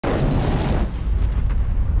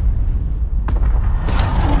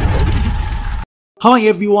Hi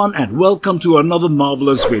everyone and welcome to another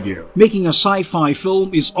marvelous video. Making a sci-fi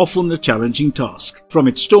film is often a challenging task. From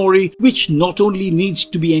its story, which not only needs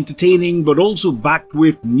to be entertaining but also backed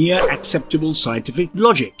with near acceptable scientific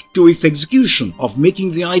logic, to its execution of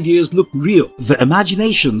making the ideas look real, the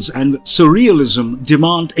imaginations and surrealism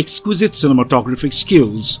demand exquisite cinematographic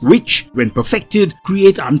skills, which, when perfected,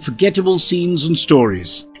 create unforgettable scenes and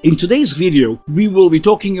stories. In today's video, we will be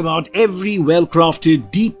talking about every well-crafted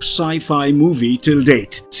deep sci-fi movie till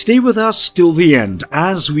date. Stay with us till the end,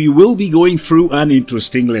 as we will be going through an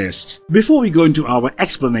interesting list. Before we go into our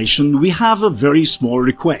explanation, we have a very small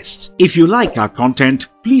request. If you like our content,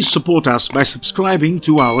 please support us by subscribing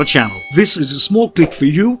to our channel. This is a small click for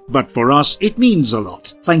you, but for us it means a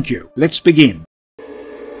lot. Thank you. Let's begin.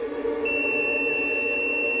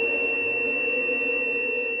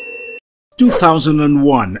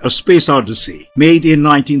 2001: A Space Odyssey, made in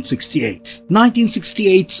 1968.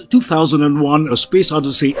 1968's 2001: A Space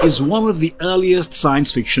Odyssey is one of the earliest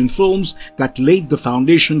science fiction films that laid the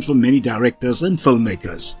foundation for many directors and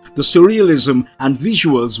filmmakers. The surrealism and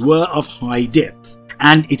visuals were of high depth,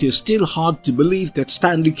 and it is still hard to believe that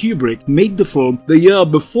Stanley Kubrick made the film the year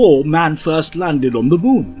before man first landed on the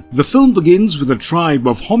moon. The film begins with a tribe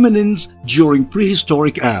of hominins during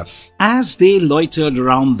prehistoric Earth. As they loitered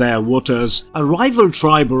around their waters, a rival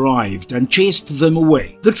tribe arrived and chased them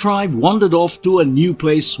away. The tribe wandered off to a new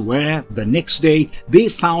place where, the next day, they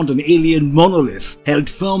found an alien monolith held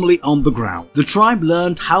firmly on the ground. The tribe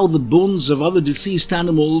learned how the bones of other deceased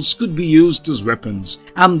animals could be used as weapons,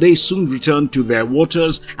 and they soon returned to their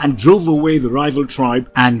waters and drove away the rival tribe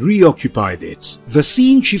and reoccupied it. The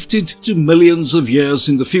scene shifted to millions of years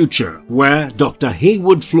in the future, where Dr.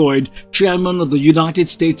 Haywood Floyd, chairman of the United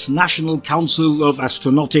States National Council of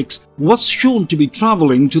Astronautics, was shown to be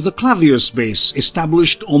traveling to the Clavius base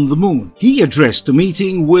established on the moon. He addressed a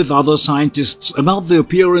meeting with other scientists about the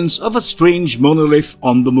appearance of a strange monolith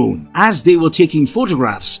on the moon. As they were taking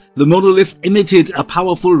photographs, the monolith emitted a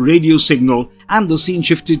powerful radio signal, and the scene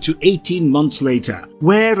shifted to 18 months later,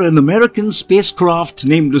 where an American spacecraft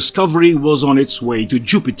named Discovery was on its way to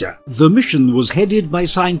Jupiter. The mission was headed by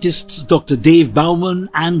scientists Dr. Dave Bowman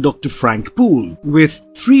and Dr. Frank Poole, with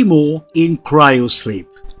 3 more in cryosleep.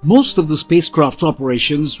 Most of the spacecraft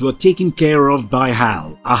operations were taken care of by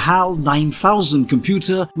HAL, a HAL 9000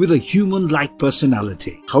 computer with a human-like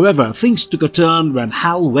personality. However, things took a turn when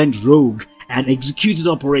HAL went rogue and executed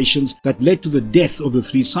operations that led to the death of the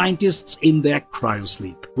 3 scientists in their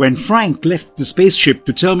cryosleep. When Frank left the spaceship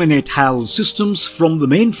to terminate HAL's systems from the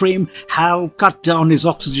mainframe, HAL cut down his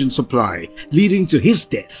oxygen supply, leading to his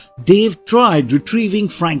death. Dave tried retrieving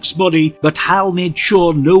Frank's body, but HAL made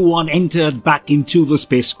sure no one entered back into the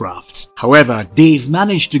spacecraft. However, Dave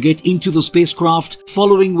managed to get into the spacecraft,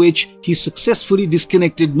 following which he successfully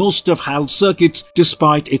disconnected most of HAL's circuits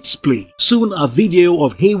despite its plea. Soon a video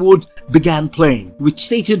of Haywood began playing, which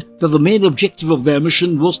stated that the main objective of their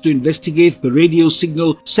mission was to investigate the radio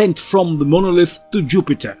signal sent from the monolith to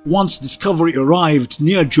Jupiter. Once Discovery arrived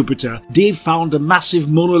near Jupiter, Dave found a massive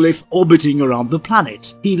monolith orbiting around the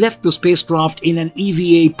planet. He left the spacecraft in an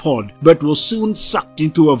EVA pod, but was soon sucked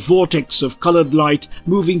into a vortex of colored light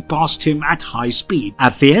moving past him at high speed.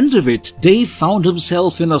 At the end of it, Dave found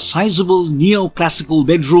himself in a sizable neoclassical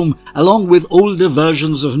bedroom along with older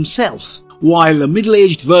versions of himself. While a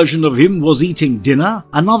middle-aged version of him was eating dinner,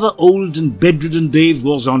 another old and bedridden Dave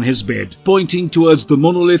was on his bed, pointing towards the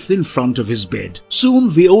monolith in front of his bed.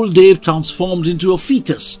 Soon the old Dave transformed into a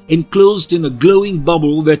fetus, enclosed in a glowing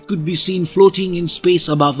bubble that could be seen floating in space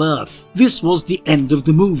above Earth. This was the end of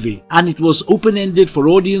the movie, and it was open-ended for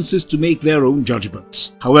audiences to make their own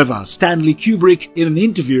judgments. However, Stanley Kubrick, in an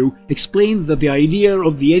interview, explained that the idea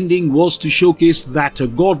of the ending was to showcase that a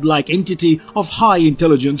godlike entity of high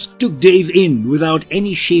intelligence took Dave in without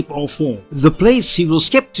any shape or form. The place he was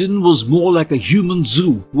kept in was more like a human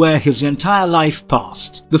zoo where his entire life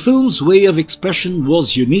passed. The film's way of expression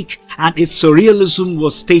was unique, and its surrealism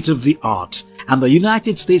was state-of-the-art, and the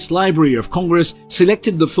United States Library of Congress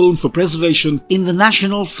selected the film for preservation in the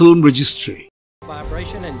National Film Registry.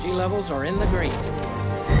 Vibration and G levels are in the green.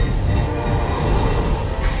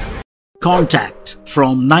 Contact,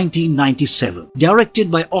 from 1997.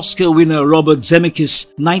 Directed by Oscar winner Robert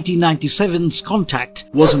Zemeckis, 1997's Contact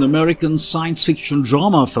was an American science fiction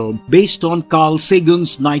drama film based on Carl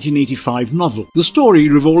Sagan's 1985 novel. The story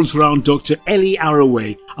revolves around Dr. Ellie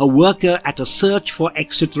Arroway, a worker at a search for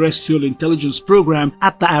extraterrestrial intelligence program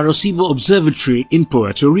at the Arecibo Observatory in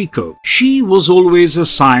Puerto Rico. She was always a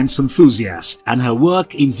science enthusiast, and her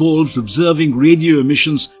work involved observing radio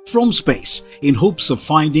emissions from space in hopes of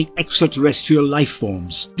finding extraterrestrial life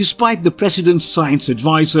forms. Despite the president's science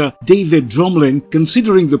advisor, David Drumlin,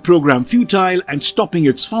 considering the program futile and stopping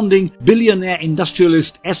its funding, billionaire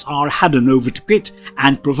industrialist S.R. Haddon overtook it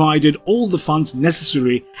and provided all the funds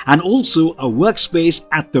necessary and also a workspace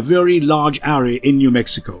at the Very Large Array in New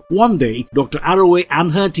Mexico. One day, Dr. Arroway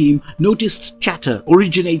and her team noticed chatter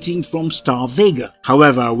originating from star Vega.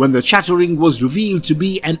 However, when the chattering was revealed to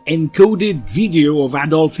be an encoded video of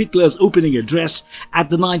Adolf Hitler's opening address at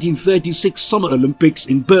the 1936 Summer Olympics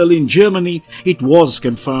in Berlin, Germany, it was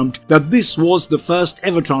confirmed that this was the first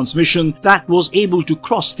ever transmission that was able to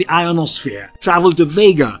cross the ionosphere, travel to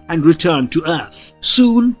Vega and return to Earth.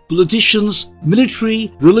 Soon, politicians,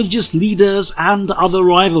 military, religious leaders and other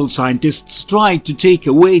rival scientists tried to take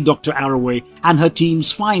away Dr. Arroway and her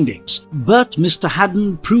team's findings, but Mr.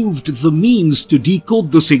 Haddon proved the means to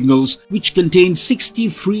decode the signals, which contained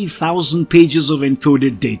 63,000 pages of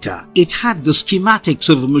encoded data. It had the schematics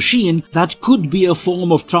of a machine that could be a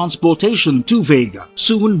form of transportation to Vega.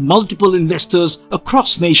 Soon, multiple investors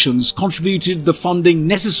across nations contributed the funding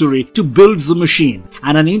necessary to build the machine,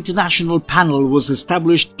 and an international panel was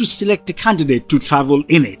established to select a candidate to travel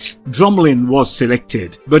in it. Drumlin was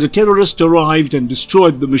selected, but a terrorist arrived and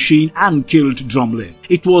destroyed the machine and killed Drumlin.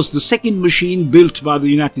 It was the second machine built by the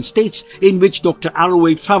United States in which Dr.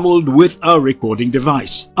 Arroway traveled with a recording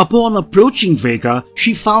device. Upon approaching Vega,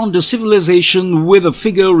 she found a civilization with a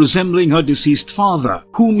figure resembling her deceased father,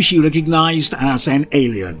 whom she recognized as an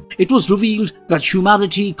alien. It was revealed that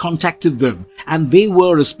humanity contacted them, and they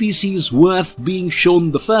were a species worth being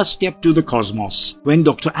shown the first step to the cosmos. When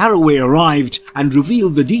Dr. Arroway arrived and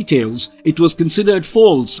revealed the details, it was considered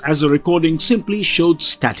false as the recording simply showed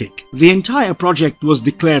static. The entire project was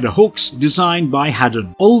declared a hoax designed by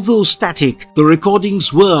Haddon. Although static, the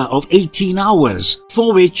recordings were of 18 hours,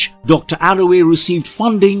 for which Dr. Arroway received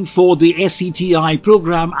funding for the SETI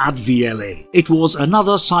program at VLA. It was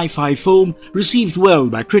another sci-fi film received well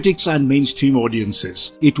by critics and mainstream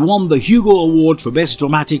audiences. It won the Hugo Award for Best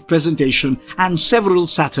Dramatic Presentation and several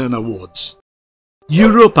Saturn Awards.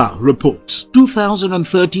 Europa Report.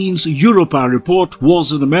 2013's Europa Report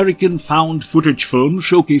was an American found footage film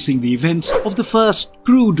showcasing the events of the first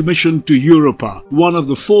crewed mission to Europa, one of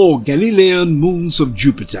the 4 Galilean moons of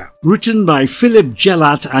Jupiter. Written by Philip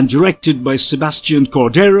Gelat and directed by Sebastian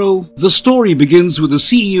Cordero, the story begins with the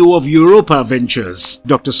CEO of Europa Ventures,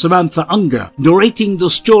 Dr. Samantha Unger, narrating the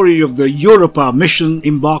story of the Europa mission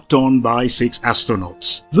embarked on by 6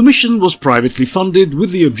 astronauts. The mission was privately funded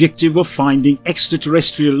with the objective of finding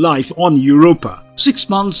extraterrestrial life on Europa. 6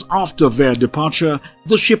 months after their departure,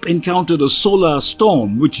 the ship encountered a solar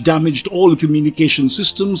storm which damaged all communication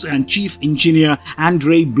systems, and Chief Engineer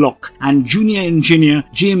Andre Bloch and Junior Engineer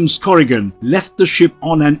James Corrigan left the ship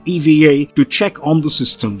on an EVA to check on the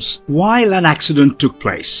systems. While an accident took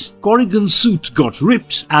place, Corrigan's suit got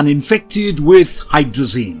ripped and infected with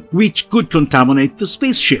hydrazine, which could contaminate the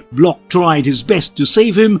spaceship. Bloch tried his best to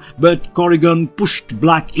save him, but Corrigan pushed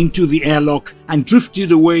Black into the airlock and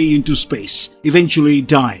drifted away into space, eventually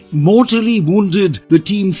dying. Mortally wounded, the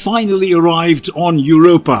team finally arrived on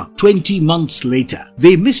Europa 20 months later.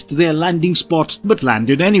 They missed their landing spot but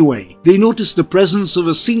landed anyway. They noticed the presence of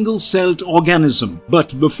a single-celled organism,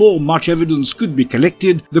 but before much evidence could be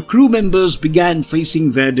collected, the crew members began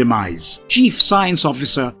facing their demise. Chief Science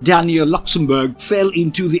Officer Daniel Luxembourg fell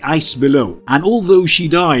into the ice below, and although she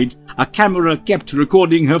died, a camera kept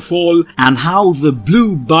recording her fall and how the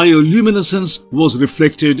blue bioluminescence was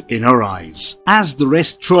reflected in her eyes. As the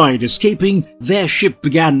rest tried escaping, their ship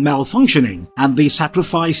began malfunctioning and they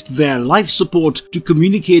sacrificed their life support to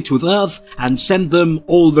communicate with Earth and send them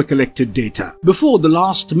all the collected data. Before the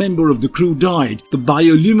last member of the crew died, the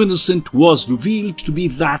bioluminescent was revealed to be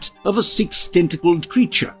that of a 6-tentacled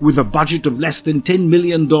creature. With a budget of less than $10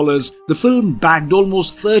 million, the film bagged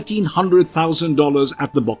almost $1,300,000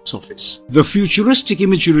 at the box office. The futuristic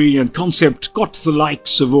imagery and concept caught the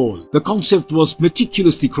likes of all. The concept was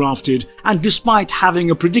meticulously crafted, and despite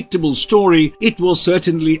having a predictable story, it was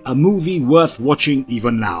certainly a movie worth watching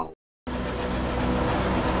even now.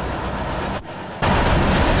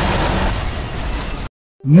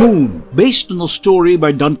 Moon. Based on a story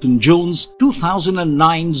by Duncan Jones,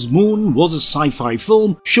 2009's Moon was a sci-fi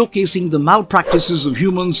film showcasing the malpractices of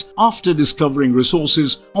humans after discovering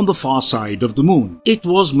resources on the far side of the moon. It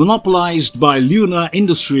was monopolized by Lunar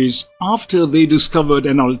Industries after they discovered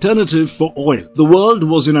an alternative for oil. The world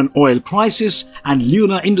was in an oil crisis and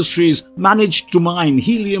Lunar Industries managed to mine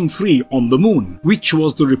helium-3 on the moon, which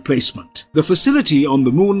was the replacement. The facility on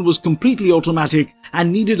the moon was completely automatic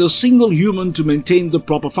and needed a single human to maintain the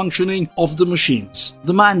proper functioning of the machines.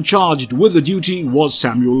 The man charged with the duty was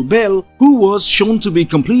Samuel Bell, who was shown to be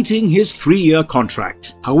completing his 3-year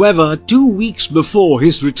contract. However, 2 weeks before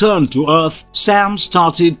his return to Earth, Sam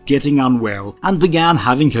started getting unwell and began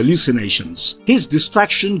having hallucinations. His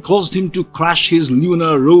distraction caused him to crash his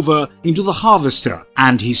lunar rover into the harvester,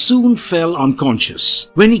 and he soon fell unconscious.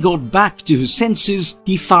 When he got back to his senses,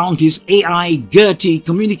 he found his AI Gertie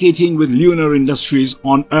communicating with Lunar Industries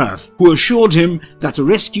on Earth, who assured him that a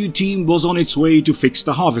rescue team was on its way to fix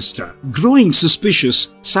the harvester. Growing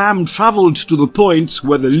suspicious, Sam traveled to the point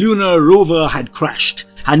where the lunar rover had crashed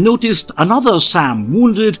and noticed another Sam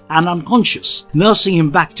wounded and unconscious. Nursing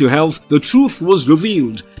him back to health, the truth was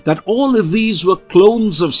revealed that all of these were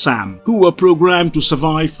clones of Sam who were programmed to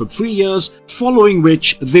survive for 3 years, following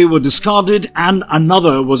which they were discarded and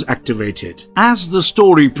another was activated. As the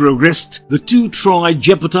story progressed, the two tried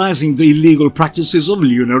jeopardizing the illegal practices of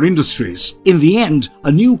Lunar Industries. In the end,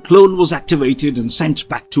 a new clone was activated and sent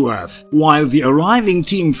back to Earth, while the arriving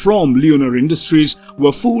team from Lunar Industries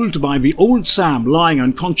were fooled by the old Sam lying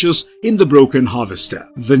unconscious in the broken harvester.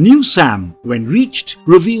 The new Sam, when reached,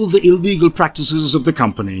 revealed the illegal practices of the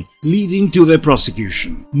company, leading to their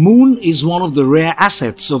prosecution. Moon is one of the rare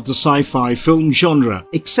assets of the sci-fi film genre,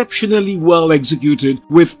 exceptionally well executed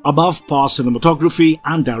with above-par cinematography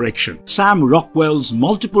and direction. Sam Rockwell's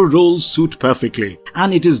multiple roles suit perfectly,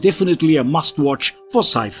 and it is definitely a must-watch for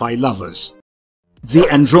sci-fi lovers. The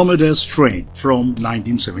Andromeda Strain from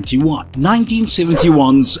 1971.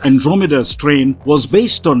 1971's Andromeda Strain was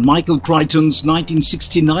based on Michael Crichton's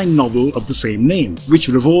 1969 novel of the same name, which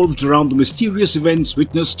revolved around the mysterious events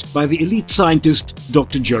witnessed by the elite scientist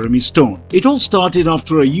Dr. Jeremy Stone. It all started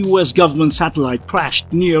after a US government satellite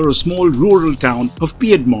crashed near a small rural town of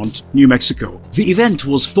Piedmont, New Mexico. The event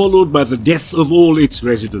was followed by the death of all its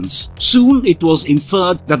residents. Soon it was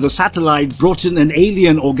inferred that the satellite brought in an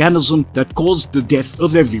alien organism that caused the death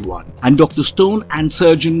of everyone, and Dr. Stone and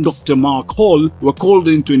surgeon Dr. Mark Hall were called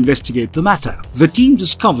in to investigate the matter. The team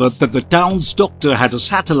discovered that the town's doctor had a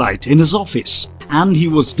satellite in his office, and he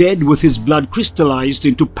was dead with his blood crystallized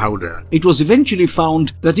into powder. It was eventually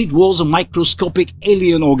found that it was a microscopic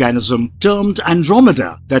alien organism termed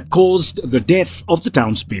Andromeda that caused the death of the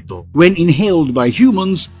townspeople. When inhaled by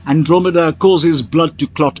humans, Andromeda causes blood to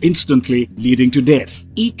clot instantly, leading to death.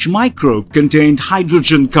 Each microbe contained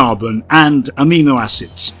hydrogen, carbon, and amino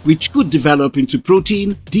acids, which could develop into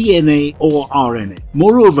protein, DNA, or RNA.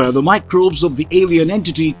 Moreover, the microbes of the alien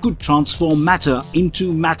entity could transform matter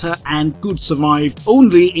into matter and could survive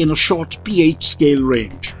only in a short pH scale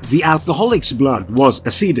range. The alcoholic's blood was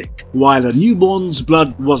acidic, while a newborn's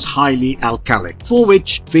blood was highly alkalic, for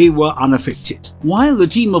which they were unaffected. While the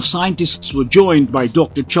team of scientists were joined by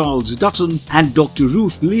Dr. Charles Dutton and Dr.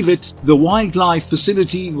 Ruth Leavitt, the wildlife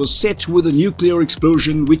facility was set with a nuclear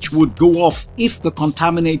explosion which would go off if the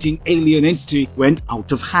contaminating alien entity went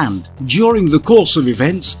out of hand. During the course of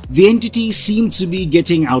events, the entity seemed to be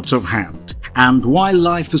getting out of hand, and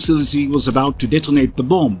wildlife facility was about to detonate the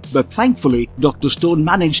bomb, but thankfully Dr. Stone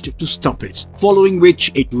managed to stop it, following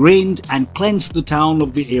which it rained and cleansed the town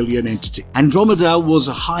of the alien entity. Andromeda was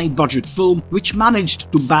a high-budget film which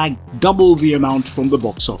managed to bag double the amount from the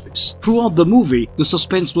box office. Throughout the movie, the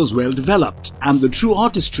suspense was well developed, and the true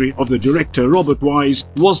artistry of the director Robert Wise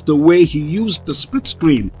was the way he used the split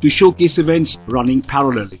screen to showcase events running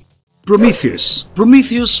parallelly. Prometheus.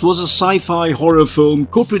 Prometheus was a sci-fi horror film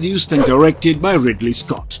co-produced and directed by Ridley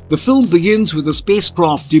Scott. The film begins with a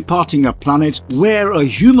spacecraft departing a planet where a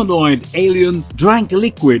humanoid alien drank a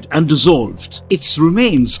liquid and dissolved. Its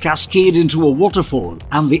remains cascade into a waterfall,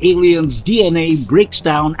 and the alien's DNA breaks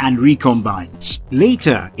down and recombines.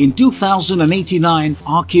 Later, in 2089,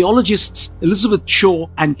 archaeologists Elizabeth Shaw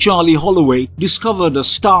and Charlie Holloway discovered a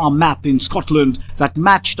star map in Scotland that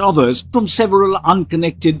matched others from several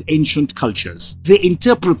unconnected ancient ancient cultures. They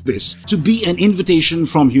interpret this to be an invitation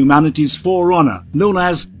from humanity's forerunner, known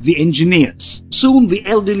as the engineers. Soon, the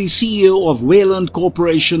elderly CEO of Wayland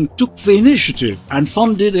Corporation took the initiative and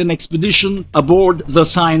funded an expedition aboard the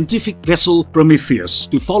scientific vessel Prometheus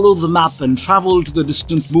to follow the map and travel to the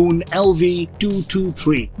distant moon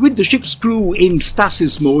LV-223. With the ship's crew in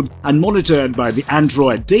stasis mode and monitored by the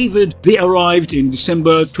android David, they arrived in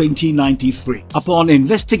December 2093. Upon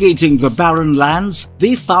investigating the barren lands,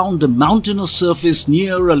 they found a mountainous surface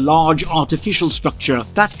near a large artificial structure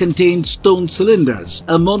that contained stone cylinders,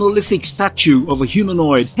 a monolithic statue of a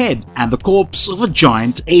humanoid head, and the corpse of a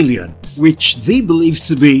giant alien, which they believed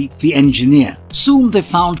to be the engineer. Soon they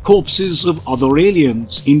found corpses of other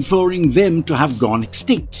aliens, inferring them to have gone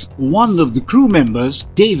extinct. One of the crew members,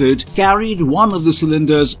 David, carried one of the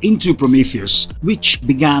cylinders into Prometheus, which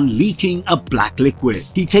began leaking a black liquid.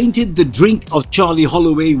 He tainted the drink of Charlie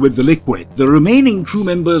Holloway with the liquid. The remaining crew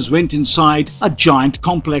members went inside a giant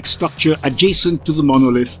complex structure adjacent to the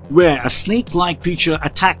monolith, where a snake-like creature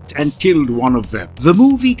attacked and killed one of them. The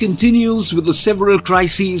movie continues with the several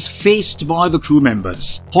crises faced by the crew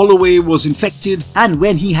members. Holloway was infected, and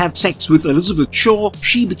when he had sex with Elizabeth Shaw,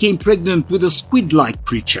 she became pregnant with a squid-like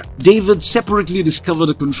creature. David separately discovered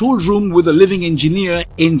a control room with a living engineer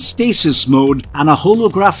in stasis mode and a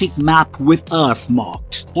holographic map with Earth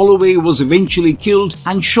marked. Holloway was eventually killed,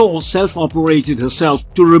 and Shaw self-operated herself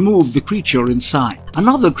to remove the creature inside.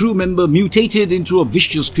 Another crew member mutated into a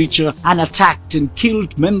vicious creature and attacked and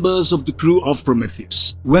killed members of the crew of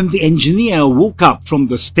Prometheus. When the engineer woke up from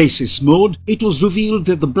the stasis mode, it was revealed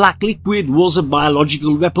that the black liquid was a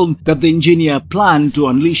biological weapon that the engineer planned to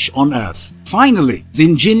unleash on Earth. Finally, the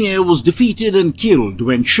engineer was defeated and killed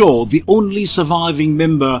when Shaw, the only surviving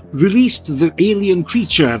member, released the alien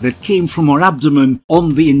creature that came from her abdomen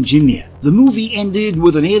on the engineer. The movie ended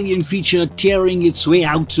with an alien creature tearing its way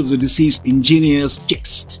out of the deceased engineer's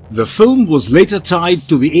chest. The film was later tied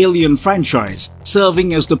to the Alien franchise,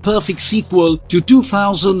 serving as the perfect sequel to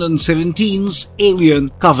 2017's Alien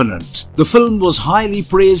Covenant. The film was highly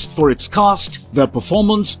praised for its cast, their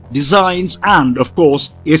performance, designs, and, of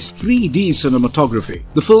course, its 3D cinematography.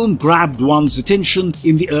 The film grabbed one's attention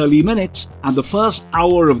in the early minutes, and the first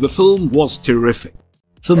hour of the film was terrific.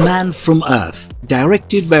 The Man from Earth.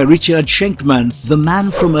 Directed by Richard Schenkman, The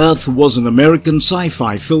Man from Earth was an American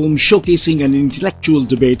sci-fi film showcasing an intellectual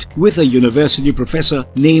debate with a university professor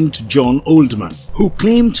named John Oldman, who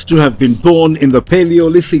claimed to have been born in the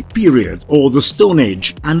Paleolithic period or the Stone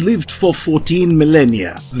Age and lived for 14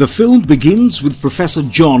 millennia. The film begins with Professor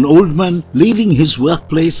John Oldman leaving his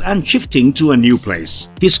workplace and shifting to a new place.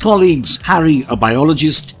 His colleagues, Harry, a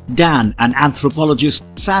biologist, Dan, an anthropologist,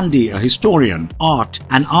 Sandy, a historian, Art,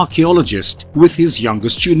 an archaeologist, with his younger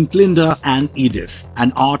student Linda, and Edith,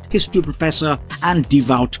 an art history professor and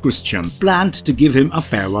devout Christian, planned to give him a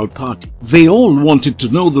farewell party. They all wanted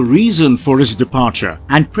to know the reason for his departure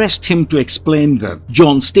and pressed him to explain them.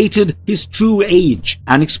 John stated his true age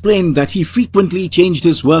and explained that he frequently changed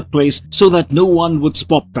his workplace so that no one would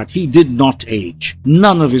spot that he did not age.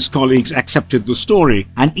 None of his colleagues accepted the story,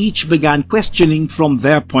 and each began questioning from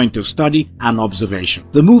their point of study and observation.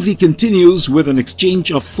 The movie continues with an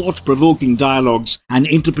exchange of thought-provoking dialogues and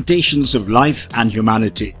interpretations of life and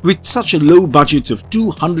humanity. With such a low budget of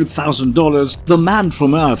 $200,000, The Man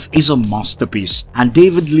from Earth is a masterpiece, and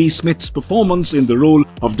David Lee Smith's performance in the role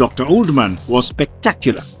of Dr. Oldman was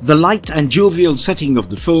spectacular. The light and jovial setting of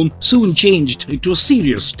the film soon changed into a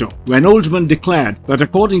serious tone when Oldman declared that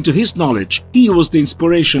according to his knowledge, he was the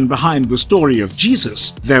inspiration behind the story of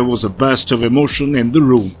Jesus. There was a burst of emotion in the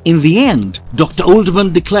room. In the end, Dr.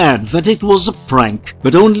 Oldman declared that it was a prank,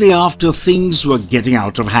 but only after things were getting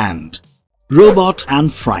out of hand. Robot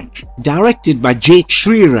and Frank. Directed by Jake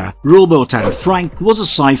Schreier, Robot and Frank was a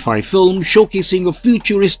sci-fi film showcasing a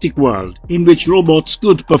futuristic world in which robots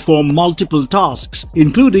could perform multiple tasks,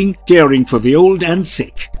 including caring for the old and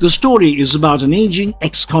sick. The story is about an aging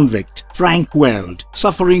ex-convict, Frank Weld,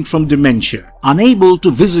 suffering from dementia. Unable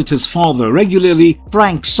to visit his father regularly,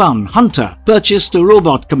 Frank's son, Hunter, purchased a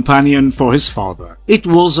robot companion for his father. It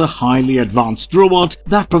was a highly advanced robot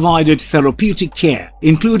that provided therapeutic care,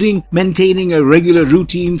 including maintaining a regular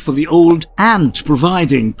routine for the old and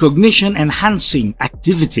providing cognition-enhancing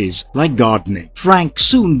activities like gardening. Frank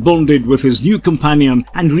soon bonded with his new companion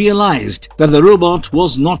and realized that the robot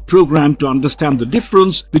was not programmed to understand the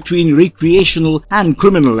difference between recreational and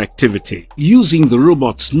criminal activity. identity. Using the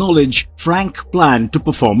robot's knowledge, Frank planned to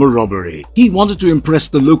perform a robbery. He wanted to impress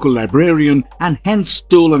the local librarian and hence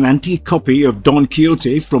stole an antique copy of Don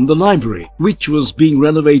Quixote from the library, which was being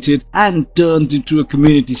renovated and turned into a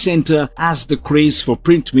community center as the craze for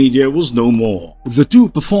print media was no more. The two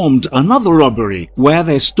performed another robbery where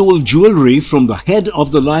they stole jewelry from the head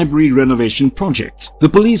of the library renovation project. The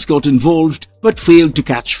police got involved but failed to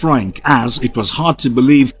catch Frank, as it was hard to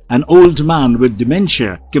believe an old man with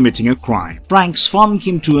dementia committing a crime. Frank's fun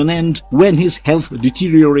came to an end when his health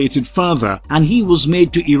deteriorated further and he was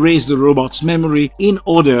made to erase the robot's memory in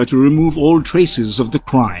order to remove all traces of the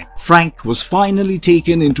crime. Frank was finally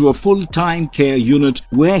taken into a full-time care unit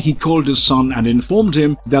where he called his son and informed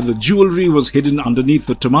him that the jewelry was hidden underneath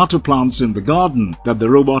the tomato plants in the garden that the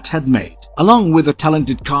robot had made. Along with a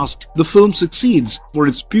talented cast, the film succeeds for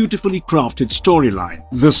its beautifully crafted storyline.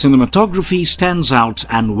 The cinematography stands out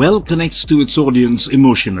and well connects to its audience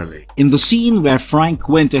emotionally. In the scene where Frank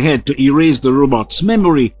went ahead to erase the robot's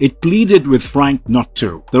memory, it pleaded with Frank not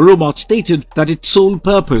to. The robot stated that its sole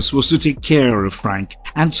purpose was to take care of Frank,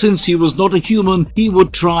 and since he was not a human, he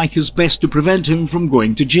would try his best to prevent him from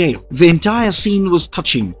going to jail. The entire scene was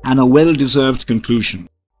touching and a well-deserved conclusion.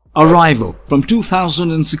 Arrival from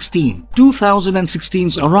 2016.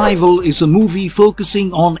 2016's Arrival is a movie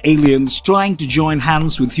focusing on aliens trying to join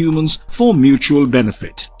hands with humans for mutual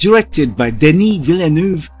benefit. Directed by Denis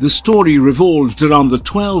Villeneuve, the story revolved around the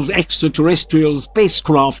 12 extraterrestrial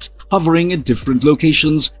spacecraft hovering at different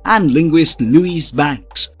locations and linguist Louise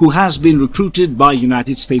Banks, who has been recruited by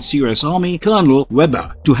United States US Army Colonel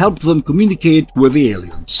Weber to help them communicate with the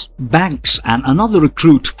aliens. Banks and another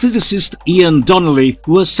recruit, physicist Ian Donnelly,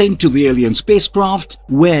 were sent to the alien spacecraft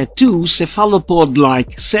where two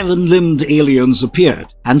cephalopod-like seven-limbed aliens appeared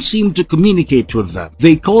and seemed to communicate with them.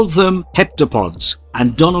 They called them heptapods,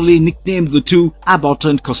 and Donnelly nicknamed the two Abbott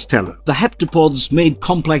and Costello. The heptapods made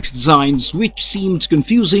complex designs which seemed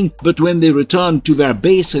confusing, but when they returned to their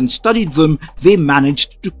base and studied them, they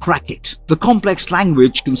managed to crack it. The complex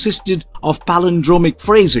language consisted of palindromic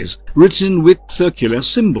phrases written with circular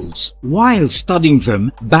symbols. While studying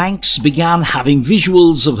them, Banks began having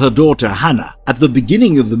visuals of her daughter Hannah. At the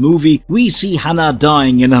beginning of the movie, we see Hannah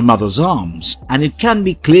dying in her mother's arms, and it can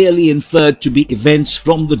be clearly inferred to be events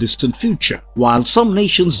from the distant future. While some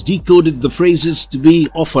nations decoded the phrases to be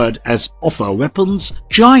offered as offer weapons,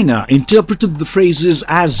 China interpreted the phrases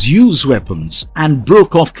as use weapons and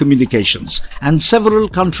broke off communications, and several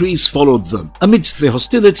countries followed them. Amidst the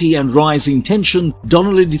hostility and rising tension,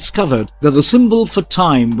 Donnelly discovered that the symbol for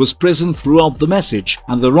time was present throughout the message,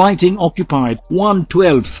 and the writing occupied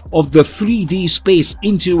 1/12 of the 3D space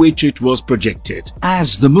into which it was projected.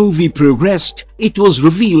 As the movie progressed, it was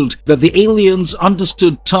revealed that the aliens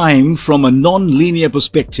understood time from a non-linear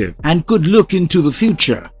perspective and could look into the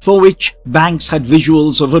future, for which Banks had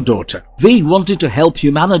visuals of her daughter. They wanted to help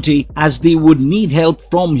humanity as they would need help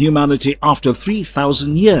from humanity after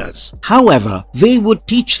 3,000 years. However, they would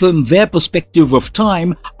teach them their perspective of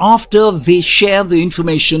time after they share the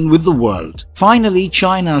information with the world. Finally,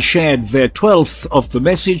 China shared their 12th of the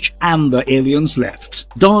message and the aliens left.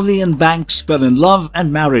 Donnelly and Banks fell in love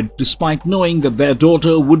and married despite knowing that their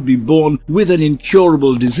daughter would be born with an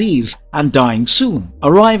incurable disease and dying soon.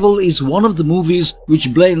 Arrival is one of the movies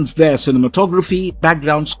which blends their cinematography,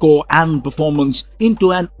 background score and performance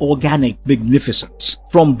into an organic magnificence.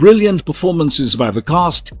 From brilliant performances by the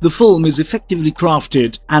cast, the film is effectively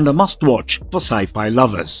crafted and a must-watch for sci-fi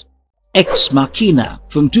lovers. Ex Machina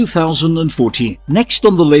from 2014. Next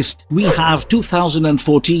on the list, we have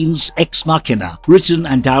 2014's Ex Machina, written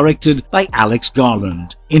and directed by Alex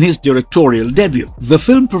Garland. In his directorial debut, the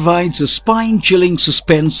film provides a spine-chilling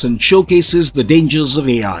suspense and showcases the dangers of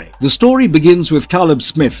AI. The story begins with Caleb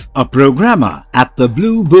Smith, a programmer at the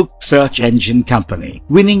Blue Book search engine company,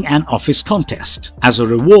 winning an office contest. As a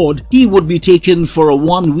reward, he would be taken for a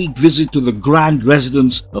one-week visit to the grand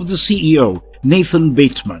residence of the CEO, Nathan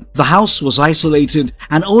Bateman. The house was isolated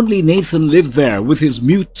and only Nathan lived there with his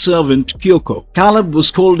mute servant Kyoko. Caleb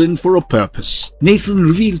was called in for a purpose. Nathan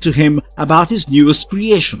revealed to him about his newest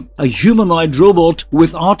creation, a humanoid robot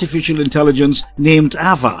with artificial intelligence named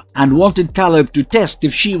Ava, and wanted Caleb to test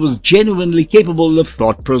if she was genuinely capable of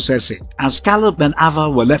thought processing. As Caleb and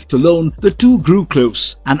Ava were left alone, the two grew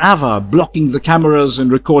close, and Ava, blocking the cameras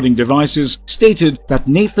and recording devices, stated that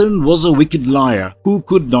Nathan was a wicked liar who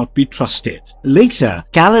could not be trusted. Later,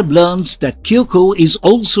 Caleb learns that Kyoko is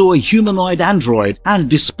also a humanoid android and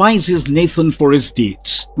despises Nathan for his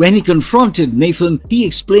deeds. When he confronted Nathan, he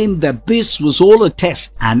explained that this was all a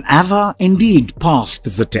test, and Ava indeed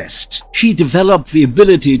passed the test. She developed the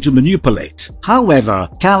ability to manipulate. However,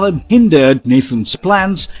 Caleb hindered Nathan's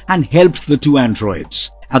plans and helped the two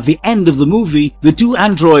androids. At the end of the movie, the two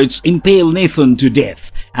androids impale Nathan to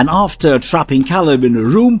death, and after trapping Caleb in a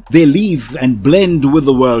room, they leave and blend with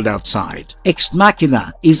the world outside. Ex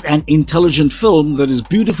Machina is an intelligent film that is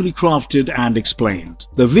beautifully crafted and explained.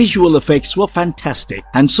 The visual effects were fantastic,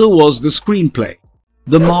 and so was the screenplay.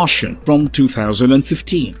 The Martian from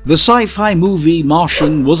 2015. The sci-fi movie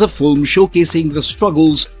Martian was a film showcasing the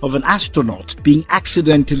struggles of an astronaut being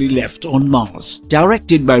accidentally left on Mars.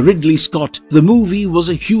 Directed by Ridley Scott, the movie was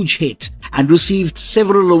a huge hit and received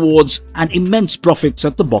several awards and immense profits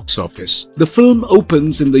at the box office. The film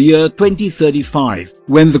opens in the year 2035,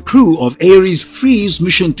 when the crew of Ares 3's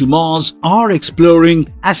mission to Mars are exploring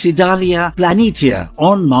Acidalia Planitia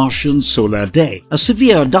on Martian solar day. A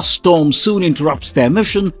severe dust storm soon interrupts their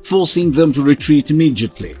mission, forcing them to retreat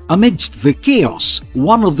immediately. Amidst the chaos,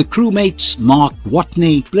 one of the crewmates, Mark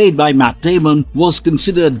Watney, played by Matt Damon, was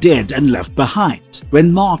considered dead and left behind.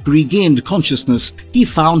 When Mark regained consciousness, he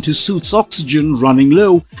found his suit's oxygen running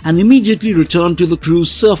low and immediately returned to the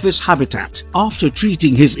crew's surface habitat. After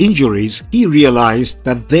treating his injuries, he realized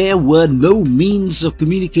that there were no means of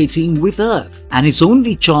communicating with Earth, and his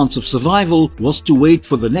only chance of survival was to wait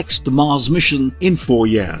for the next Mars mission in 4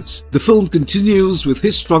 years. The film continues with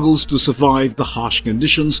his struggles to survive the harsh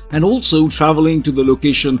conditions and also traveling to the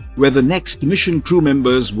location where the next mission crew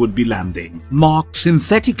members would be landing. Mark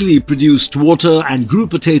synthetically produced water and grew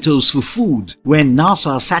potatoes for food. When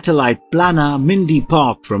NASA satellite planner Mindy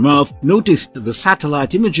Park from Earth noticed the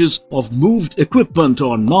satellite images of moved equipment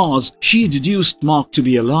on Mars, she deduced Mark to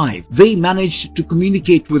be alive. They managed to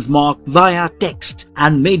communicate with Mark via text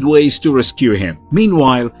and made ways to rescue him.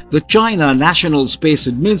 Meanwhile, the China National Space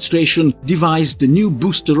Administration devised a new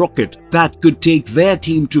booster rocket that could take their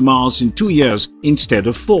team to Mars in 2 years instead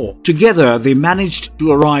of 4. Together, they managed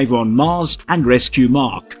to arrive on Mars and rescue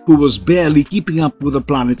Mark, who was barely keeping up with the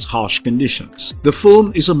planet's harsh conditions. The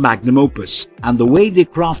film is a magnum opus, and the way they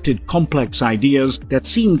crafted complex ideas that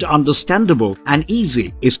seemed understandable and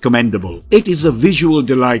easy is commendable. It is a visual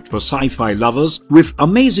delight for sci-fi lovers with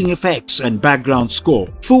amazing effects and background score,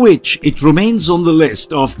 for which it remains on the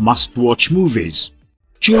list of must-watch movies.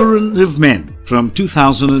 Children of Men from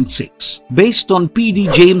 2006. Based on P.D.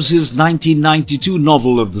 James's 1992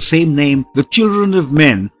 novel of the same name, The Children of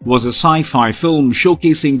Men was a sci-fi film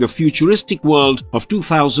showcasing the futuristic world of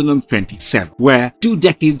 2027, where 2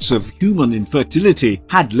 decades of human infertility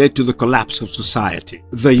had led to the collapse of society.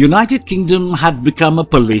 The United Kingdom had become a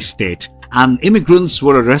police state, and immigrants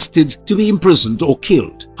were arrested to be imprisoned or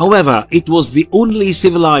killed. However, it was the only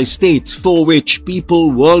civilized state for which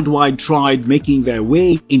people worldwide tried making their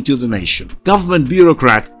way into the nation. Government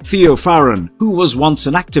bureaucrat Theo Farron, who was once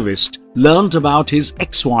an activist, learned about his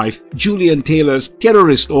ex-wife Julian Taylor's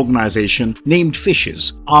terrorist organization named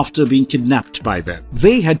Fishes after being kidnapped by them.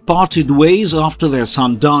 They had parted ways after their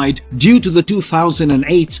son died due to the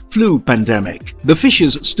 2008 flu pandemic. The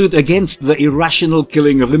Fishes stood against the irrational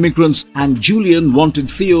killing of immigrants, and Julian wanted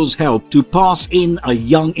Theo's help to pass in a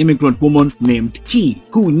young immigrant woman named Key,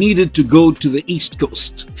 who needed to go to the East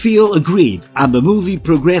Coast. Theo agreed, and the movie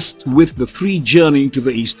progressed with the 3 journeying to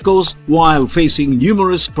the East Coast while facing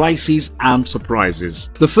numerous crises and surprises.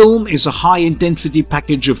 The film is a high-intensity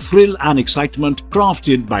package of thrill and excitement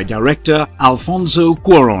crafted by director Alfonso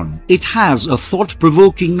Cuarón. It has a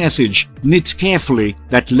thought-provoking message knit carefully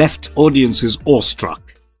that left audiences awestruck.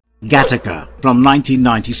 Gattaca from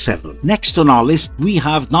 1997. Next on our list, we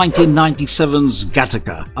have 1997's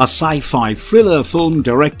Gattaca, a sci-fi thriller film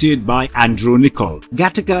directed by Andrew Niccol.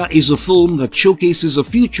 Gattaca is a film that showcases a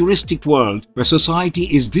futuristic world where society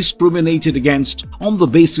is discriminated against on the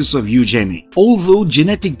basis of eugeny. Although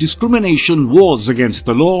genetic discrimination was against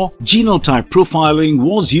the law, genotype profiling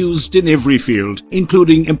was used in every field,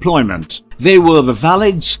 including employment. They were the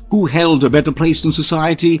valids, who held a better place in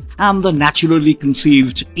society, and the naturally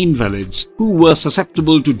conceived invalids, who were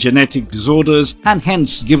susceptible to genetic disorders and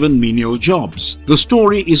hence given menial jobs. The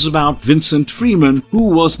story is about Vincent Freeman, who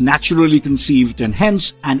was naturally conceived and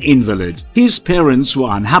hence an invalid. His parents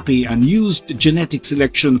were unhappy and used genetic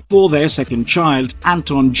selection for their second child,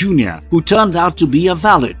 Anton Jr., who turned out to be a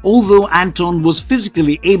valid. Although Anton was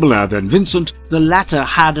physically abler than Vincent, the latter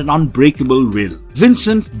had an unbreakable will.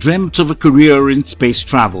 Vincent dreamt of a career in space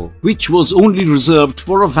travel, which was only reserved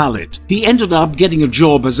for a valet. He ended up getting a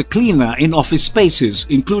job as a cleaner in office spaces,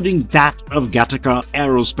 including that of Gattaca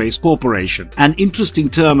Aerospace Corporation. An interesting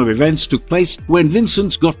turn of events took place when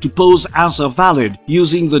Vincent got to pose as a valet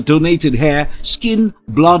using the donated hair, skin,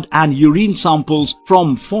 blood and urine samples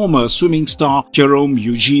from former swimming star Jerome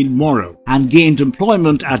Eugene Morrow, and gained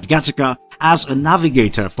employment at Gattaca as a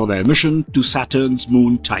navigator for their mission to Saturn's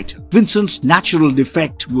moon Titan. Vincent's natural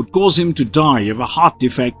defect would cause him to die of a heart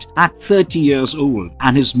defect at 30 years old,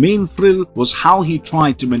 and his main thrill was how he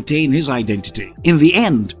tried to maintain his identity. In the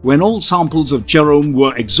end, when all samples of Jerome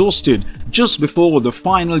were exhausted, just before the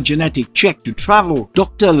final genetic check to travel,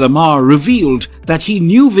 Dr. Lamar revealed that he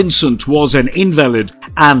knew Vincent was an invalid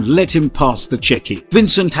and let him pass the checkie.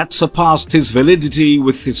 Vincent had surpassed his validity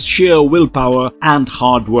with his sheer willpower and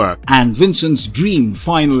hard work, and Vincent's dream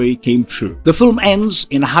finally came true. The film ends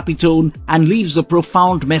in a happy tone and leaves a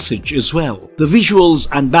profound message as well. The visuals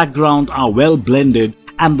and background are well blended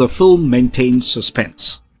and the film maintains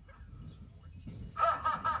suspense.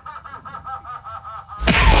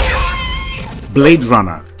 Blade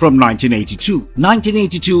Runner from 1982.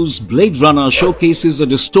 1982's Blade Runner showcases a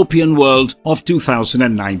dystopian world of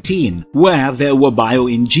 2019, where there were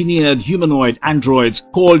bioengineered humanoid androids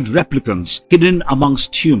called replicants hidden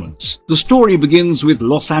amongst humans. The story begins with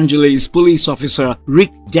Los Angeles police officer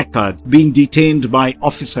Rick Deckard being detained by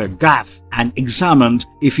Officer Gaff and examined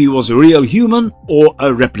if he was a real human or a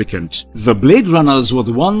replicant. The Blade Runners were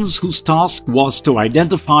the ones whose task was to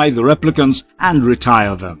identify the replicants and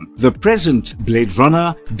retire them. The present Blade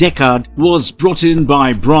Runner, Deckard, was brought in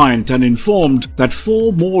by Bryant and informed that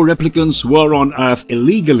 4 more replicants were on Earth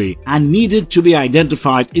illegally and needed to be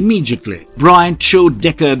identified immediately. Bryant showed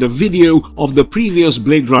Deckard a video of the previous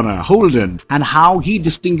Blade Runner, Holden, and how he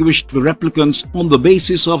distinguished the replicants on the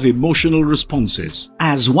basis of emotional responses.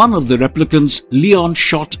 As one of the replicants, Leon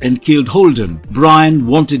shot and killed Holden. Brian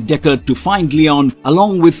wanted Deckard to find Leon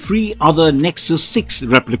along with 3 other Nexus 6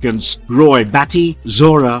 replicants, Roy Batty,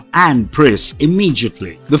 Zora and Pris,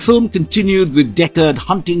 immediately. The film continued with Deckard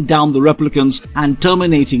hunting down the replicants and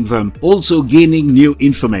terminating them, also gaining new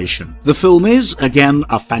information. The film is, again,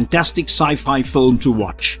 a fantastic sci-fi film to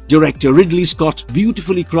watch. Director Ridley Scott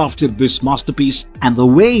beautifully crafted this masterpiece, and the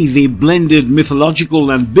way they blended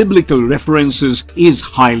mythological and biblical references is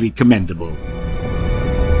highly commendable.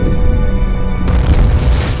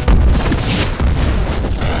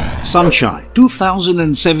 Sunshine.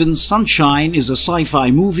 2007's Sunshine is a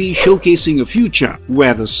sci-fi movie showcasing a future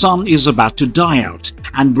where the sun is about to die out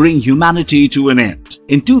and bring humanity to an end.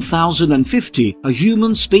 In 2050, a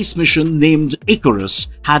human space mission named Icarus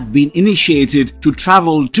had been initiated to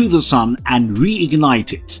travel to the sun and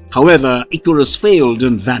reignite it. However, Icarus failed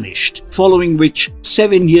and vanished, following which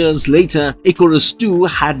 7 years later, Icarus 2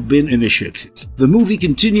 had been initiated. The movie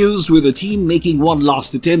continues with a team making one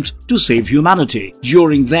last attempt to save humanity.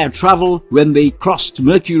 During their travel, when they crossed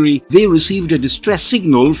Mercury, they received a distress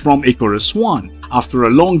signal from Icarus 1. After a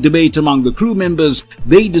long debate among the crew members,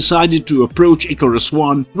 they decided to approach Icarus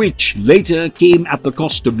 1, which later came at the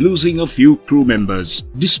cost of losing a few crew members.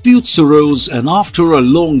 Disputes arose, and after a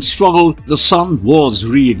long struggle, the sun was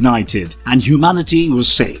reignited and humanity was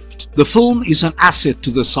saved. The film is an asset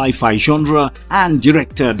to the sci-fi genre, and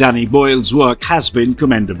director Danny Boyle's work has been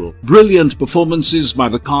commendable. Brilliant performances by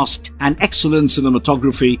the cast and excellent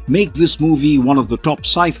cinematography make this movie one of the top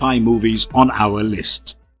sci-fi movies on our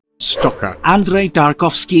list. Stalker. Andrei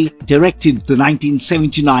Tarkovsky directed the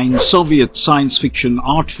 1979 Soviet science fiction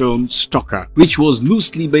art film Stalker, which was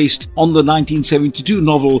loosely based on the 1972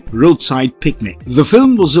 novel Roadside Picnic. The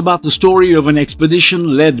film was about the story of an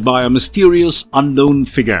expedition led by a mysterious unknown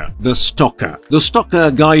figure, the Stalker. The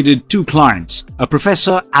Stalker guided 2 clients, a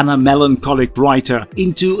professor and a melancholic writer,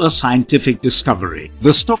 into a scientific discovery.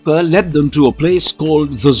 The Stalker led them to a place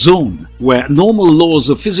called the Zone, where normal laws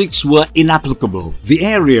of physics were inapplicable. The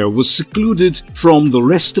area was secluded from the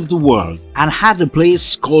rest of the world and had a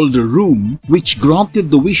place called a room which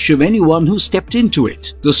granted the wish of anyone who stepped into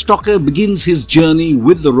it. The Stalker begins his journey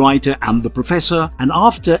with the writer and the professor, and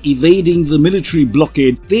after evading the military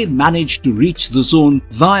blockade, they manage to reach the Zone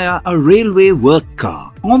via a railway work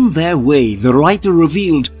car. On their way, the writer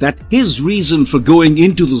revealed that his reason for going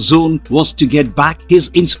into the Zone was to get back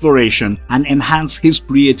his inspiration and enhance his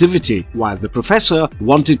creativity, while the professor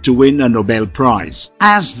wanted to win a Nobel Prize.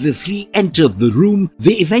 As the 3 entered the room,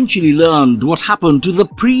 they eventually learned what happened to the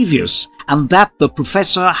previous and that the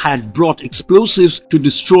professor had brought explosives to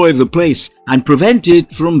destroy the place and prevent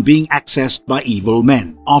it from being accessed by evil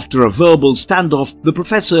men. After a verbal standoff, the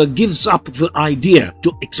professor gives up the idea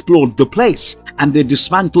to explode the place, and they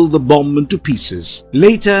dismantle the bomb into pieces.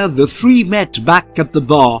 Later, the three met back at the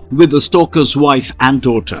bar with the stalker's wife and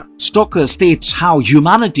daughter. Stalker states how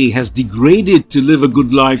humanity has degraded to live a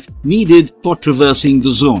good life needed for traversing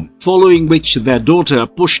the zone, following which their daughter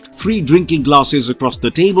pushed 3 drinking glasses across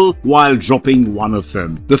the table while dropping one of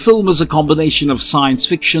them. The film is a combination of science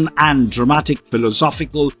fiction and dramatic,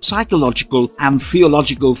 philosophical, psychological and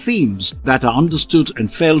theological themes that are understood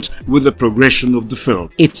and felt with the progression of the film.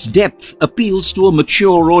 Its depth appeals to a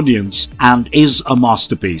mature audience and is a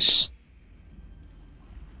masterpiece.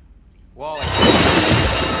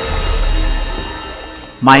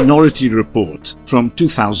 Minority Report from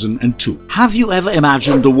 2002. Have you ever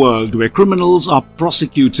imagined a world where criminals are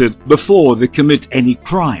prosecuted before they commit any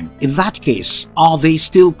crime? In that case, are they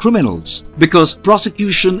still criminals? Because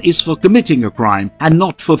prosecution is for committing a crime and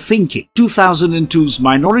not for thinking. 2002's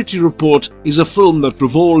Minority Report is a film that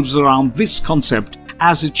revolves around this concept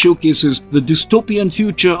as it showcases the dystopian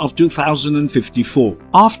future of 2054.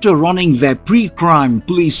 After running their pre-crime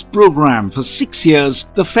police program for 6 years,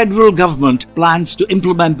 the federal government plans to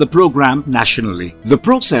implement the program nationally. The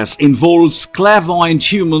process involves clairvoyant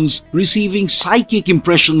humans receiving psychic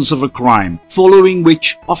impressions of a crime, following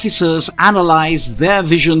which officers analyze their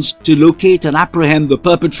visions to locate and apprehend the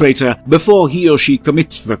perpetrator before he or she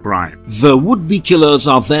commits the crime. The would-be killers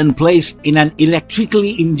are then placed in an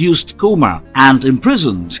electrically induced coma and imprisoned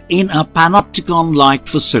in a panopticon-like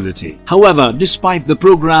facility. However, despite the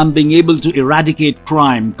program being able to eradicate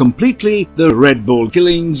crime completely, the Red Bull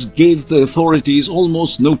killings gave the authorities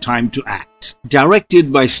almost no time to act.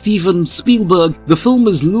 Directed by Steven Spielberg, the film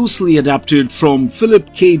is loosely adapted from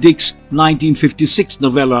Philip K. Dick's 1956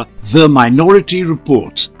 novella The Minority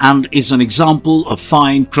Report and is an example of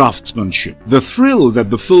fine craftsmanship. The thrill that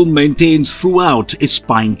the film maintains throughout is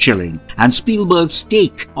spine-chilling, and Spielberg's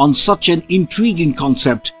take on such an intriguing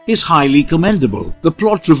concept is highly commendable. The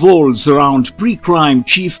plot revolves around pre-crime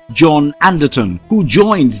chief John Anderton, who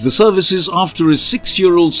joined the services after his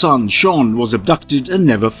 6-year-old son Sean was abducted and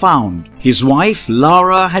never found. His wife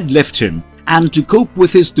Lara had left him, and to cope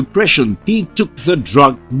with his depression, he took the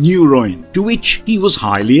drug Neuroin, to which he was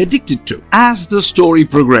highly addicted to. As the story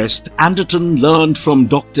progressed, Anderton learned from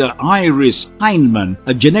Dr. Iris Heinemann,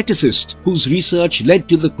 a geneticist whose research led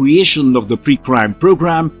to the creation of the pre-crime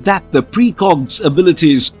program, that the precog's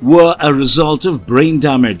abilities were a result of brain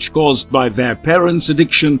damage caused by their parents'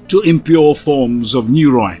 addiction to impure forms of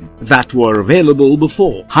Neuroin that were available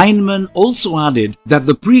before. Heinemann also added that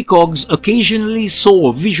the precogs occasionally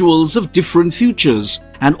saw visuals of different futures,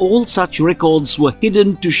 and all such records were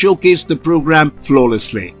hidden to showcase the program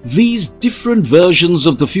flawlessly. These different versions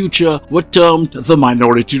of the future were termed the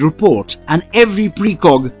Minority Report, and every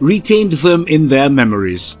precog retained them in their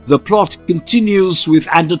memories. The plot continues with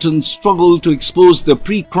Anderton's struggle to expose the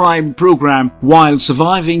pre-crime program while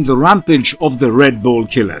surviving the rampage of the Red Bull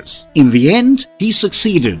killers. In the end, he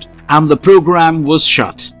succeeded, and the program was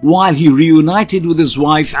shut, while he reunited with his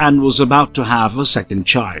wife and was about to have a second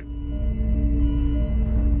child.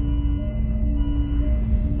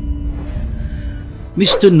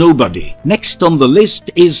 Mr. Nobody. Next on the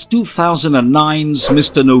list is 2009's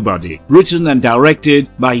Mr. Nobody, written and directed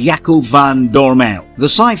by Jacob van Dormel. The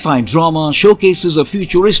sci-fi drama showcases a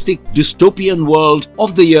futuristic dystopian world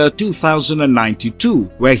of the year 2092,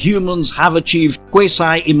 where humans have achieved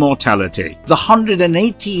quasi-immortality. The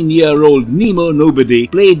 118-year-old Nemo Nobody,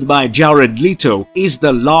 played by Jared Leto, is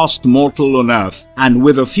the last mortal on Earth, and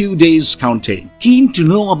with a few days counting. Keen to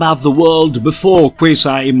know about the world before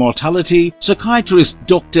quasi-immortality, psychiatrist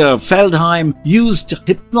Dr. Feldheim used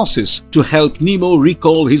hypnosis to help Nemo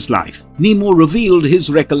recall his life. Nemo revealed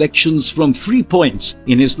his recollections from 3 points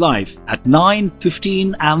in his life at 9,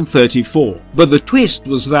 15 and 34. But the twist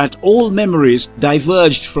was that all memories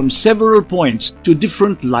diverged from several points to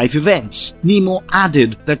different life events. Nemo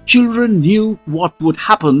added that children knew what would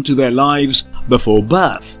happen to their lives before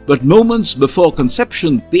birth, but moments before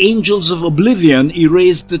conception, the angels of oblivion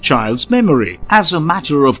erased the child's memory. As a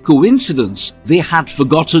matter of coincidence, they had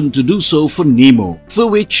forgotten to do so for Nemo, for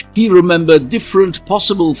which he remembered different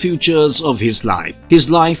possible futures of his life. His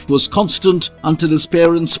life was constant until his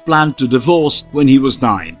parents planned to divorce when he was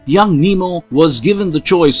 9. Young Nemo was given the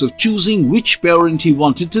choice of choosing which parent he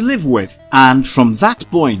wanted to live with, and from that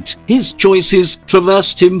point, his choices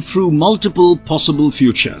traversed him through multiple possible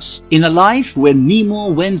futures. In a life life, when Nemo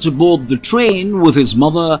went aboard the train with his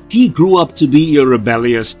mother, he grew up to be a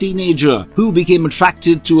rebellious teenager who became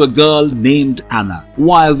attracted to a girl named Anna.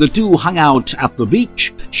 While the two hung out at the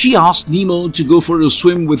beach, she asked Nemo to go for a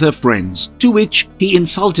swim with her friends, to which he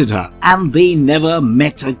insulted her, and they never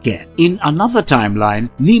met again. In another timeline,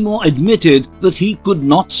 Nemo admitted that he could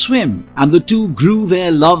not swim, and the two grew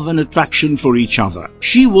their love and attraction for each other.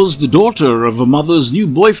 She was the daughter of a mother's new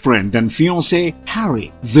boyfriend and fiancé,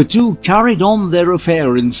 Harry. The two carried on their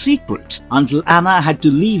affair in secret until Anna had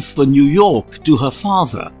to leave for New York to her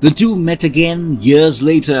father. The two met again years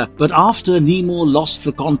later, but after Nemo lost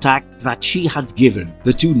the contact that she had given,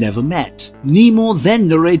 the two never met. Nemo then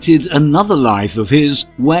narrated another life of his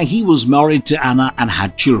where he was married to Anna and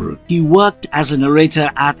had children. He worked as a narrator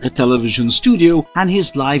at a television studio, and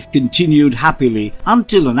his life continued happily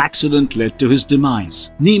until an accident led to his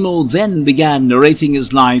demise. Nemo then began narrating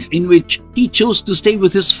his life, in which he chose to stay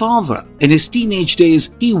with his father. In his teenage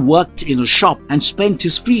days, he worked in a shop and spent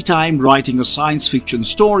his free time writing a science fiction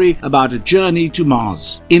story about a journey to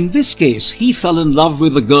Mars. In this case, he fell in love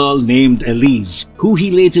with a girl named Elise, who he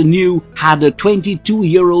later knew had a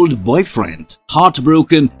 22-year-old boyfriend.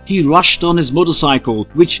 Heartbroken, he rushed on his motorcycle,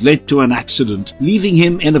 which led to an accident, leaving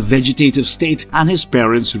him in a vegetative state, and his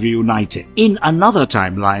parents reunited. In another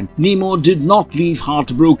timeline, Nemo did not leave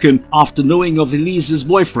heartbroken after knowing of Elise's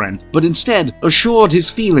boyfriend, but instead assured his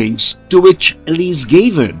feelings, to which Elise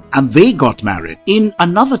gave in, and they got married. In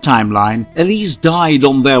another timeline, Elise died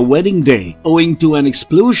on their wedding day owing to an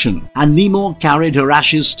explosion, and Nemo carried her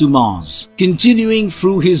ashes to Mars. Continuing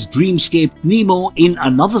through his dreamscape, Nemo, in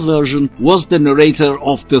another version, was the narrator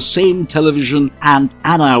of the same television, and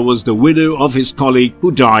Anna was the widow of his colleague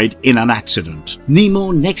who died in an accident.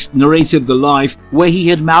 Nemo next narrated the life where he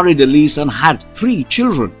had married Elise and had 3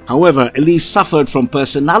 children. However, Elise suffered from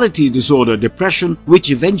personality disorder depression,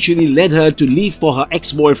 which eventually led her to leave for her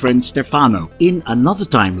ex-boyfriend Stefano. In another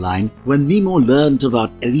timeline, when Nemo learned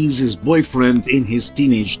about Elise's boyfriend in his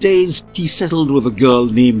teenage days, he settled with a girl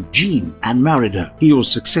named Jean and married her. He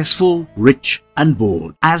was successful, rich, and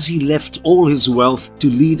bored. As he left all his wealth to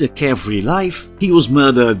lead a carefree life, he was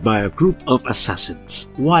murdered by a group of assassins.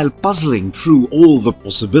 While puzzling through all the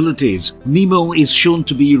possibilities, Nemo is shown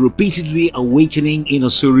to be repeatedly awakening in a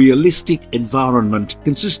surrealistic environment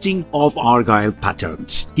consisting of Argyle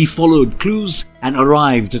patterns. He followed clues and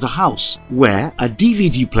arrived at a house where a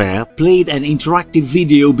DVD player played an interactive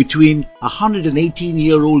video between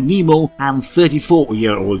 118-year-old Nemo and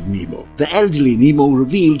 34-year-old Nemo. The elderly Nemo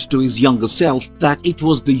revealed to his younger self that it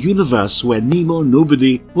was the universe where Nemo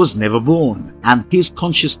Nobody was never born, and his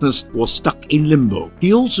consciousness was stuck in limbo.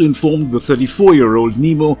 He also informed the 34-year-old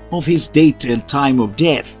Nemo of his date and time of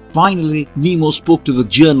death. Finally, Nemo spoke to the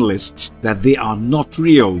journalists that they are not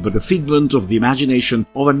real but a figment of the imagination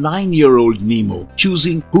of a 9-year-old Nemo,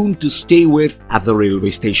 choosing whom to stay with at the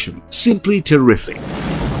railway station. Simply terrific.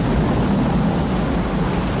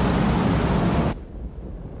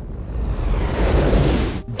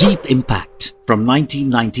 Deep Impact from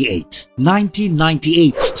 1998.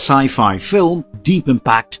 1998's sci-fi film Deep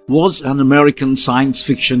Impact was an American science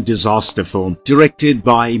fiction disaster film directed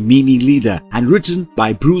by Mimi Leder and written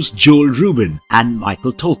by Bruce Joel Rubin and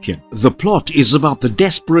Michael Tolkien. The plot is about the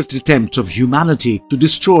desperate attempt of humanity to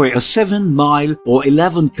destroy a 7-mile or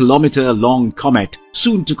 11-kilometer-long comet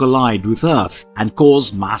soon to collide with Earth and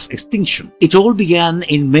cause mass extinction. It all began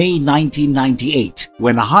in May 1998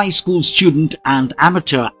 when a high school student and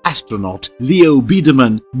amateur astronaut, Leo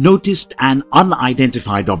Biederman, noticed an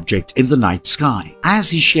unidentified object in the night sky. As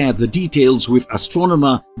he shared the details with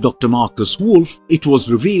astronomer Dr. Marcus Wolf, it was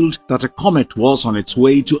revealed that a comet was on its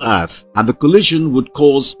way to Earth and the collision would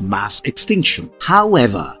cause mass extinction.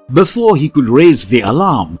 However, before he could raise the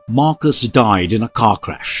alarm, Marcus died in a car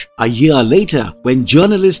crash. A year later, when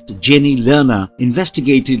journalist Jenny Lerner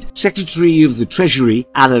investigated Secretary of the Treasury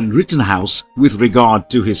Alan Rittenhouse with regard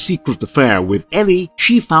to his secret affair with Ellie,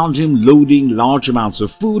 she found him loading large amounts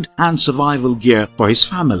of food and survival gear for his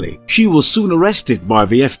family. She was soon arrested by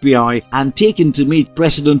the FBI and taken to meet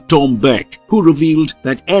President Tom Beck, who revealed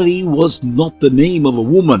that Ellie was not the name of a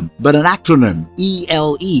woman but an acronym,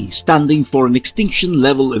 ELE, standing for an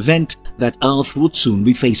extinction-level event that Earth would soon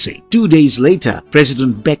be facing. 2 days later,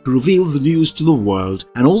 President Beck revealed the news to the world,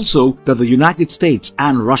 and also that the United States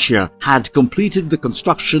and Russia had completed the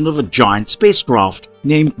construction of a giant spacecraft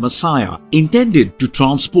named Messiah intended to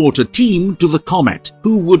transport a team to the comet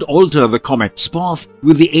who would alter the comet's path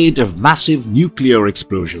with the aid of massive nuclear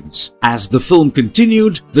explosions. As the film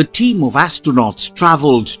continued, the team of astronauts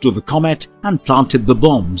traveled to the comet and planted the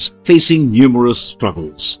bombs, facing numerous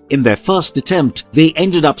struggles. In their first attempt, they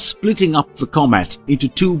ended up splitting up the comet into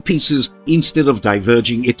two pieces instead of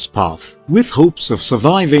diverging its path. With hopes of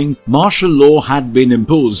surviving, martial law had been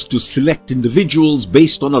imposed to select individuals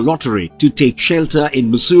based on a lottery to take shelter in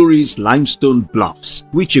Missouri's limestone bluffs,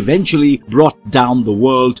 which eventually brought down the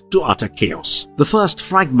world to utter chaos. The first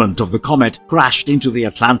fragment of the comet crashed into the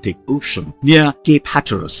Atlantic Ocean near Cape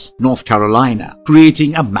Hatteras, North Carolina,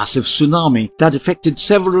 creating a massive tsunami that affected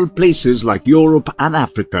several places like Europe and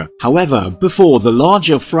Africa. However, before the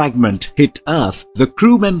larger fragment hit Earth, the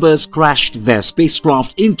crew members crashed their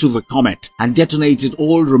spacecraft into the comet and detonated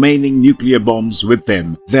all remaining nuclear bombs with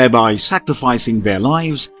them, thereby sacrificing their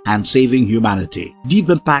lives and saving humanity. Deep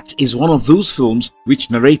Impact is one of those films which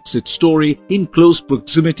narrates its story in close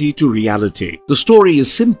proximity to reality. The story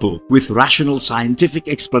is simple, with rational scientific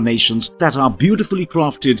explanations that are beautifully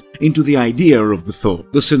crafted into the idea of the film.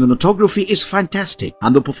 The cinematography is fantastic,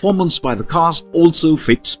 and the performance by the cast also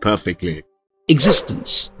fits perfectly.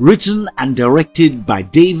 Existence. Written and directed by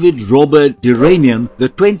David Robert Duranian, the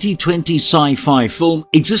 2020 sci-fi film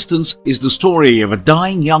Existence is the story of a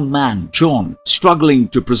dying young man, John, struggling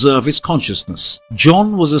to preserve his consciousness.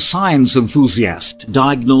 John was a science enthusiast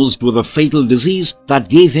diagnosed with a fatal disease that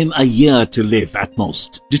gave him a year to live at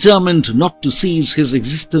most. Determined not to cease his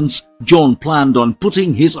existence, John planned on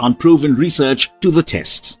putting his unproven research to the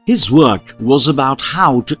test. His work was about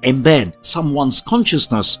how to embed someone's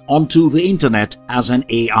consciousness onto the internet as an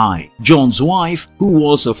AI. John's wife, who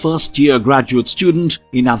was a first-year graduate student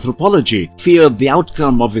in anthropology, feared the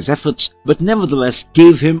outcome of his efforts but nevertheless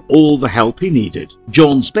gave him all the help he needed.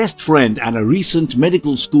 John's best friend and a recent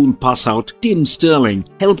medical school passout, Tim Sterling,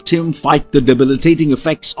 helped him fight the debilitating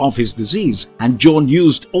effects of his disease, and John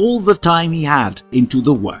used all the time he had into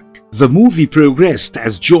the work. The movie progressed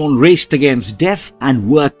as John raced against death and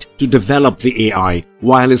worked to develop the AI,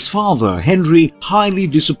 while his father, Henry, highly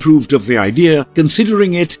disapproved of the idea,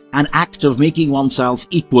 considering it an act of making oneself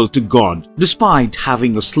equal to God. Despite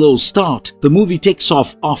having a slow start, the movie takes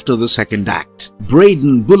off after the second act.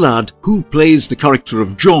 Braden Bullard, who plays the character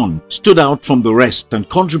of John, stood out from the rest and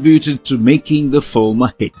contributed to making the film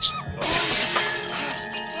a hit.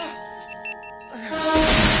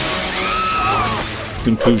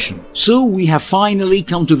 Conclusion. So we have finally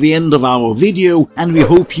come to the end of our video, and we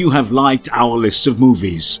hope you have liked our list of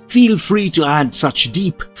movies. Feel free to add such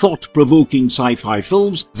deep, thought-provoking sci-fi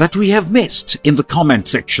films that we have missed in the comment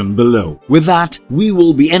section below. With that, we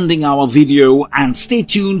will be ending our video, and stay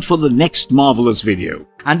tuned for the next marvelous video.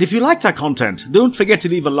 And if you liked our content, don't forget to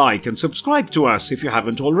leave a like and subscribe to us if you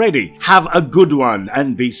haven't already. Have a good one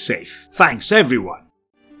and be safe. Thanks everyone.